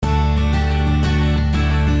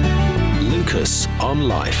on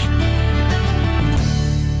Life.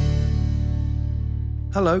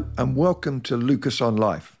 Hello and welcome to Lucas on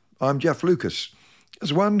Life. I'm Jeff Lucas.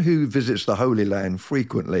 As one who visits the Holy Land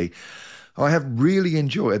frequently, I have really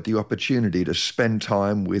enjoyed the opportunity to spend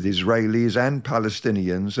time with Israelis and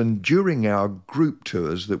Palestinians, and during our group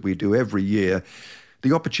tours that we do every year,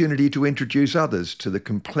 the opportunity to introduce others to the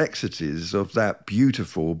complexities of that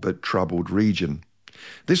beautiful but troubled region.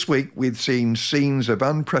 This week, we've seen scenes of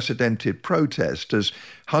unprecedented protest as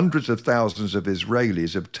hundreds of thousands of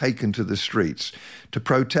Israelis have taken to the streets to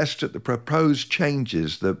protest at the proposed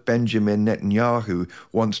changes that Benjamin Netanyahu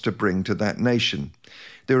wants to bring to that nation.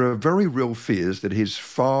 There are very real fears that his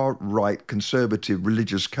far-right conservative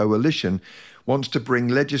religious coalition wants to bring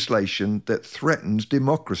legislation that threatens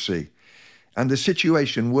democracy. And the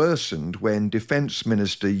situation worsened when Defence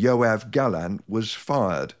Minister Yoav Gallant was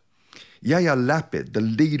fired. Yair Lapid, the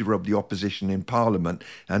leader of the opposition in Parliament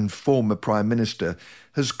and former Prime Minister,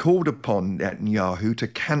 has called upon Netanyahu to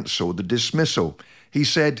cancel the dismissal. He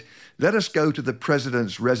said, "Let us go to the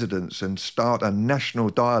President's residence and start a national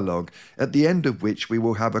dialogue, at the end of which we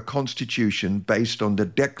will have a constitution based on the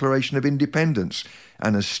Declaration of Independence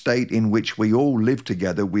and a state in which we all live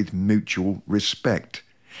together with mutual respect."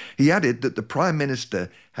 He added that the Prime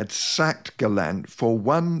Minister had sacked Gallant for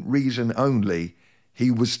one reason only: he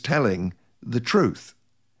was telling the truth.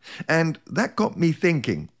 And that got me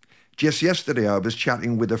thinking. Just yesterday I was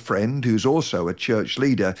chatting with a friend who's also a church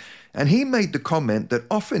leader, and he made the comment that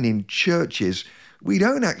often in churches we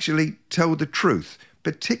don't actually tell the truth,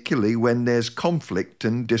 particularly when there's conflict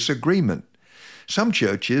and disagreement. Some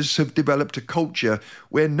churches have developed a culture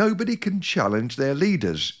where nobody can challenge their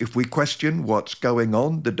leaders. If we question what's going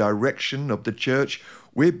on, the direction of the church,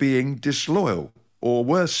 we're being disloyal, or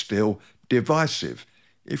worse still, divisive.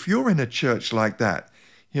 If you're in a church like that,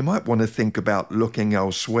 you might want to think about looking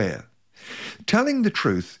elsewhere. Telling the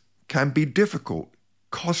truth can be difficult,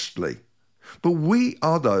 costly, but we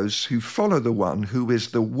are those who follow the one who is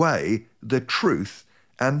the way, the truth,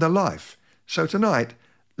 and the life. So tonight,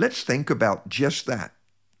 let's think about just that,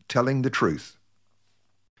 telling the truth.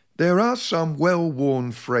 There are some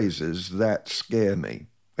well-worn phrases that scare me.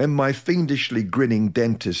 When my fiendishly grinning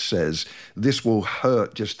dentist says, "This will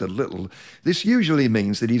hurt just a little," this usually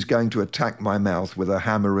means that he's going to attack my mouth with a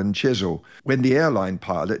hammer and chisel. When the airline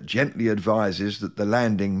pilot gently advises that the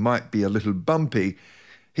landing might be a little bumpy,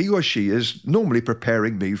 he or she is normally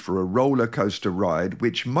preparing me for a roller coaster ride,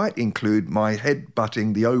 which might include my head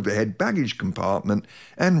butting the overhead baggage compartment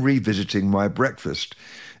and revisiting my breakfast.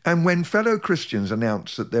 And when fellow Christians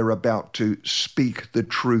announce that they're about to speak the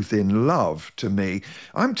truth in love to me,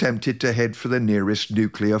 I'm tempted to head for the nearest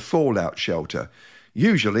nuclear fallout shelter.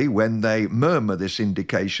 Usually, when they murmur this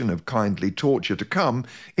indication of kindly torture to come,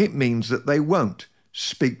 it means that they won't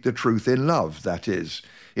speak the truth in love, that is.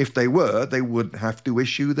 If they were, they wouldn't have to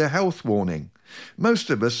issue the health warning. Most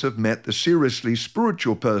of us have met the seriously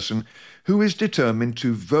spiritual person who is determined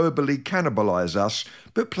to verbally cannibalize us,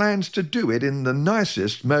 but plans to do it in the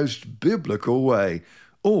nicest, most biblical way,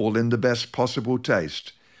 all in the best possible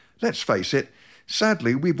taste. Let's face it,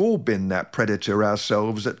 sadly, we've all been that predator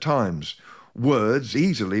ourselves at times. Words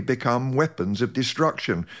easily become weapons of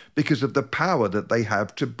destruction because of the power that they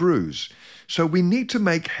have to bruise. So we need to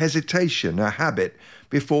make hesitation a habit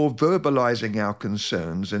before verbalizing our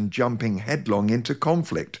concerns and jumping headlong into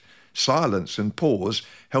conflict. Silence and pause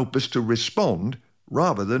help us to respond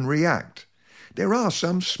rather than react. There are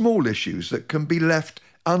some small issues that can be left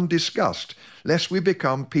undiscussed, lest we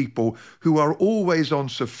become people who are always on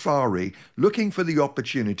safari looking for the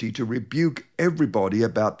opportunity to rebuke everybody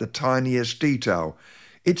about the tiniest detail.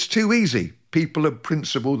 It's too easy, people of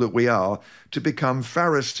principle that we are, to become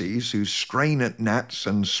Pharisees who strain at gnats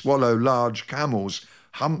and swallow large camels,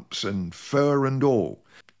 humps and fur and all.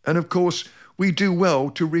 And of course, we do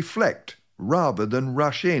well to reflect rather than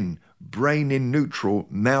rush in, brain in neutral,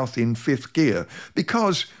 mouth in fifth gear,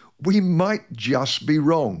 because we might just be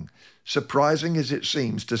wrong. Surprising as it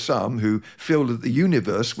seems to some who feel that the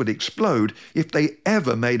universe would explode if they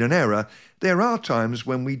ever made an error, there are times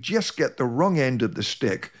when we just get the wrong end of the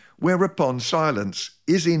stick, whereupon silence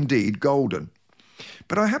is indeed golden.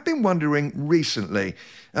 But I have been wondering recently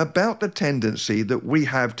about the tendency that we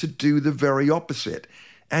have to do the very opposite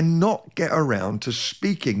and not get around to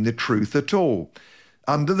speaking the truth at all.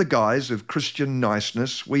 Under the guise of Christian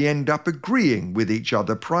niceness, we end up agreeing with each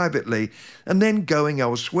other privately and then going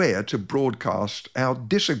elsewhere to broadcast our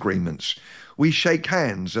disagreements. We shake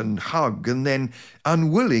hands and hug, and then,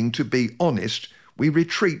 unwilling to be honest, we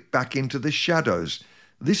retreat back into the shadows.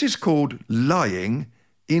 This is called lying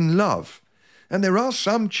in love. And there are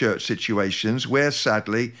some church situations where,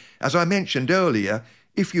 sadly, as I mentioned earlier,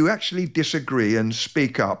 if you actually disagree and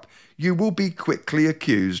speak up, you will be quickly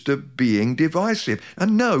accused of being divisive.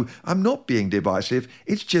 And no, I'm not being divisive.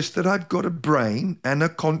 It's just that I've got a brain and a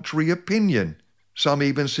contrary opinion. Some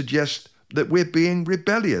even suggest that we're being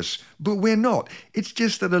rebellious, but we're not. It's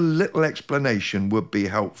just that a little explanation would be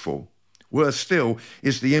helpful. Worse still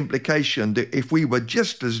is the implication that if we were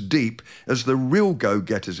just as deep as the real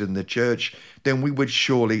go-getters in the church, then we would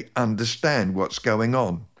surely understand what's going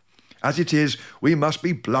on. As it is, we must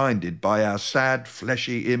be blinded by our sad,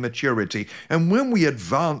 fleshy immaturity, and when we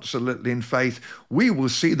advance a little in faith, we will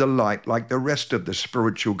see the light like the rest of the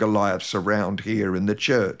spiritual Goliaths around here in the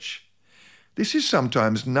church. This is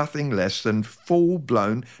sometimes nothing less than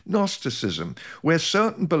full-blown Gnosticism, where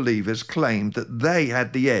certain believers claimed that they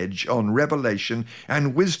had the edge on revelation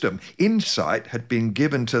and wisdom. Insight had been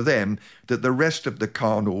given to them that the rest of the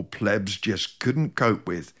carnal plebs just couldn't cope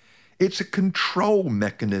with. It's a control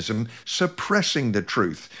mechanism suppressing the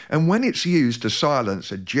truth, and when it's used to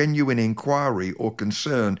silence a genuine inquiry or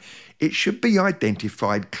concern, it should be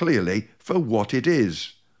identified clearly for what it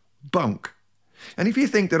is: bunk. And if you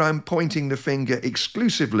think that I'm pointing the finger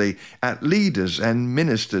exclusively at leaders and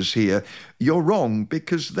ministers here, you're wrong,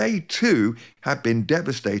 because they too have been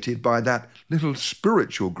devastated by that little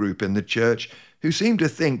spiritual group in the church who seem to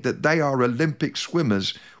think that they are Olympic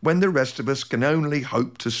swimmers when the rest of us can only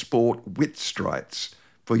hope to sport width strides.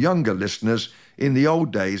 For younger listeners, in the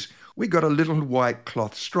old days, we got a little white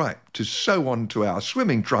cloth stripe to sew onto our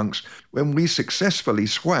swimming trunks when we successfully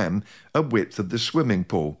swam a width of the swimming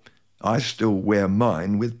pool. I still wear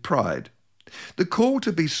mine with pride. The call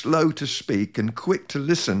to be slow to speak and quick to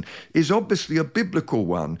listen is obviously a biblical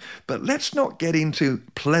one, but let's not get into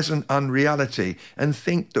pleasant unreality and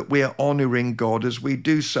think that we are honouring God as we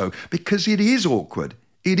do so, because it is awkward.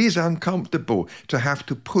 It is uncomfortable to have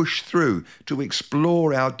to push through, to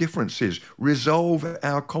explore our differences, resolve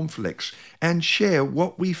our conflicts, and share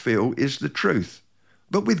what we feel is the truth.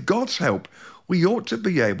 But with God's help, we ought to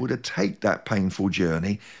be able to take that painful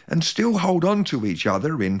journey and still hold on to each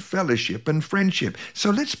other in fellowship and friendship. So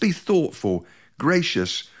let's be thoughtful,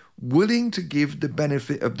 gracious, willing to give the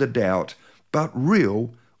benefit of the doubt, but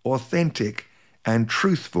real, authentic, and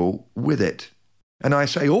truthful with it. And I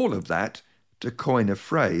say all of that, to coin a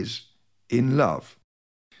phrase, in love.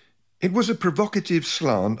 It was a provocative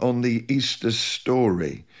slant on the Easter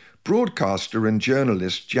story. Broadcaster and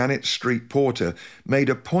journalist Janet Street Porter made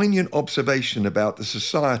a poignant observation about the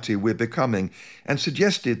society we're becoming and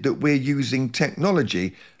suggested that we're using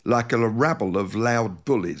technology like a rabble of loud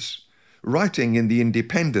bullies. Writing in The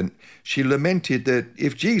Independent, she lamented that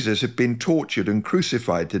if Jesus had been tortured and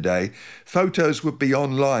crucified today, photos would be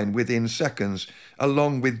online within seconds,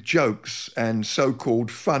 along with jokes and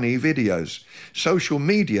so-called funny videos. Social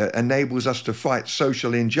media enables us to fight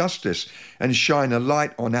social injustice and shine a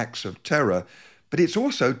light on acts of terror, but it's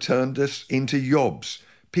also turned us into yobs,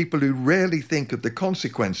 people who rarely think of the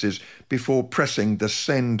consequences before pressing the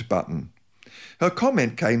send button. Her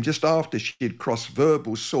comment came just after she'd crossed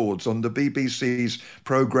verbal swords on the BBC's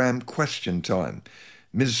programme Question Time.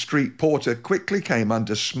 Ms. Street Porter quickly came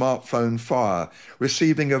under smartphone fire,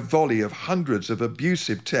 receiving a volley of hundreds of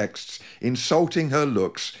abusive texts insulting her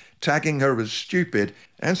looks, tagging her as stupid,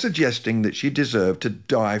 and suggesting that she deserved to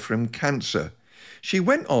die from cancer. She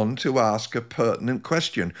went on to ask a pertinent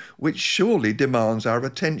question, which surely demands our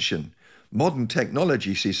attention. Modern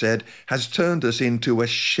technology, she said, has turned us into a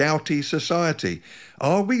shouty society.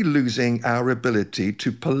 Are we losing our ability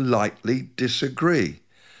to politely disagree?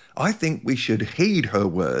 I think we should heed her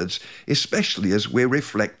words, especially as we're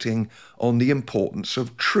reflecting on the importance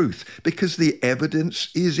of truth, because the evidence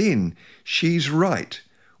is in. She's right.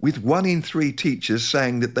 With 1 in 3 teachers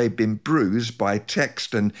saying that they've been bruised by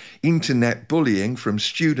text and internet bullying from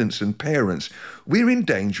students and parents, we're in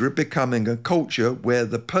danger of becoming a culture where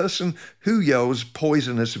the person who yells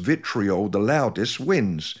poisonous vitriol the loudest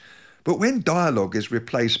wins. But when dialogue is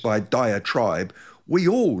replaced by diatribe, we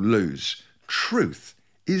all lose. Truth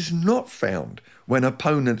is not found when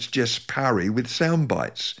opponents just parry with sound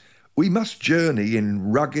bites. We must journey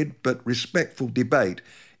in rugged but respectful debate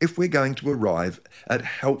if we're going to arrive at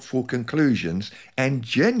helpful conclusions and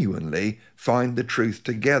genuinely find the truth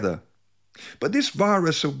together. But this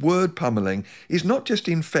virus of word pummeling is not just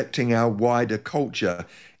infecting our wider culture,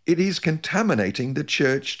 it is contaminating the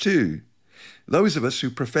church too. Those of us who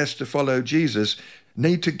profess to follow Jesus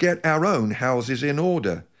need to get our own houses in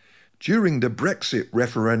order. During the Brexit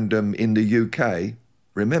referendum in the UK,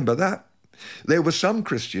 remember that? There were some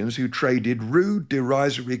Christians who traded rude,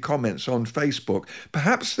 derisory comments on Facebook,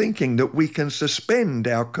 perhaps thinking that we can suspend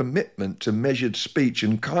our commitment to measured speech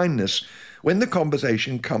and kindness when the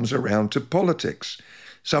conversation comes around to politics.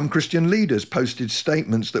 Some Christian leaders posted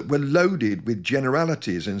statements that were loaded with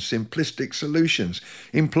generalities and simplistic solutions,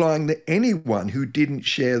 implying that anyone who didn't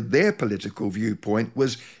share their political viewpoint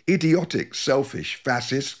was idiotic, selfish,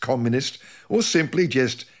 fascist, communist, or simply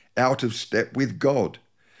just out of step with God.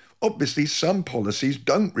 Obviously, some policies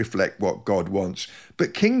don't reflect what God wants,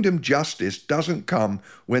 but kingdom justice doesn't come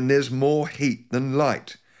when there's more heat than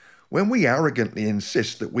light. When we arrogantly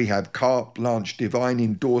insist that we have carte blanche divine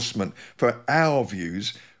endorsement for our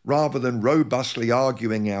views rather than robustly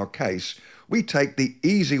arguing our case, we take the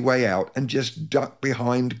easy way out and just duck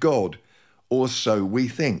behind God. Or so we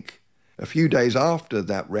think. A few days after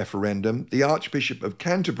that referendum, the Archbishop of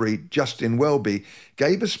Canterbury, Justin Welby,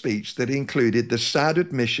 gave a speech that included the sad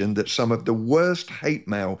admission that some of the worst hate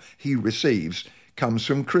mail he receives comes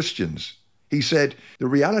from Christians. He said, "The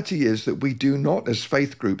reality is that we do not, as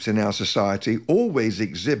faith groups in our society, always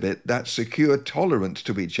exhibit that secure tolerance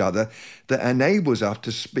to each other that enables us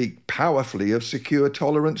to speak powerfully of secure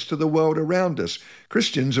tolerance to the world around us.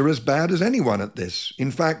 Christians are as bad as anyone at this.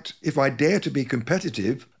 In fact, if I dare to be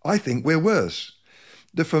competitive, I think we're worse."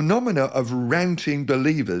 The phenomena of ranting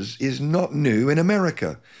believers is not new in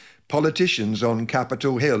America. Politicians on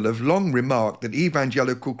Capitol Hill have long remarked that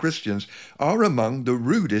evangelical Christians are among the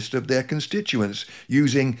rudest of their constituents,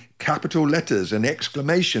 using capital letters and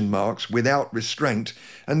exclamation marks without restraint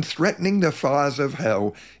and threatening the fires of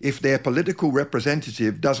hell if their political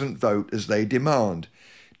representative doesn't vote as they demand.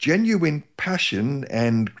 Genuine passion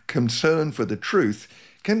and concern for the truth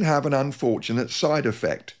can have an unfortunate side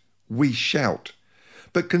effect. We shout.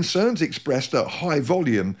 But concerns expressed at high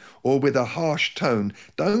volume or with a harsh tone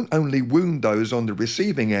don't only wound those on the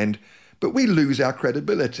receiving end, but we lose our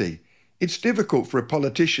credibility. It's difficult for a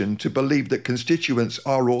politician to believe that constituents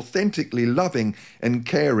are authentically loving and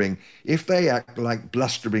caring if they act like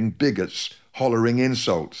blustering bigots, hollering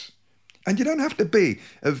insults. And you don't have to be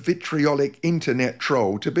a vitriolic internet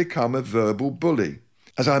troll to become a verbal bully.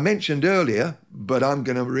 As I mentioned earlier, but I'm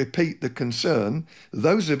going to repeat the concern,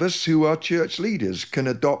 those of us who are church leaders can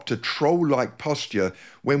adopt a troll-like posture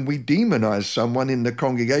when we demonize someone in the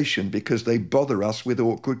congregation because they bother us with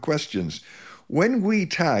awkward questions. When we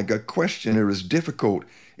tag a questioner as difficult,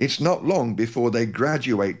 it's not long before they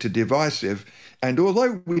graduate to divisive, and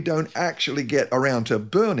although we don't actually get around to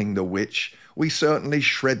burning the witch, we certainly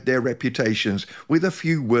shred their reputations with a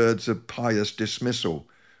few words of pious dismissal.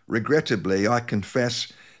 Regrettably, I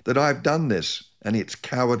confess that I've done this, and it's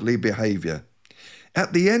cowardly behaviour.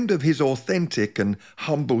 At the end of his authentic and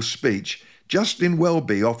humble speech, Justin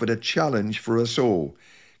Welby offered a challenge for us all.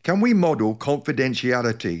 Can we model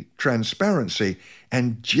confidentiality, transparency,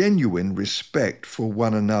 and genuine respect for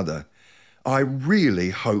one another? I really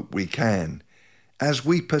hope we can. As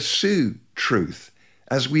we pursue truth,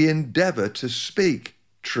 as we endeavour to speak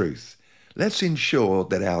truth, let's ensure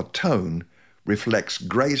that our tone reflects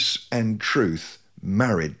grace and truth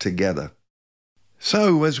married together.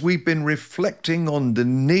 So, as we've been reflecting on the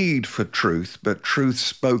need for truth, but truth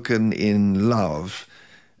spoken in love,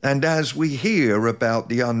 and as we hear about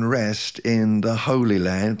the unrest in the Holy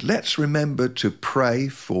Land, let's remember to pray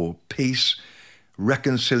for peace,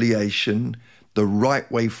 reconciliation, the right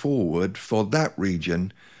way forward for that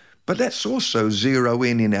region. But let's also zero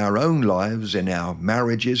in our own lives, in our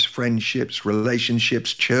marriages, friendships,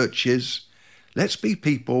 relationships, churches. Let's be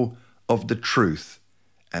people of the truth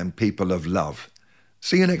and people of love.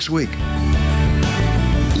 See you next week.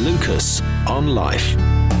 Lucas on Life.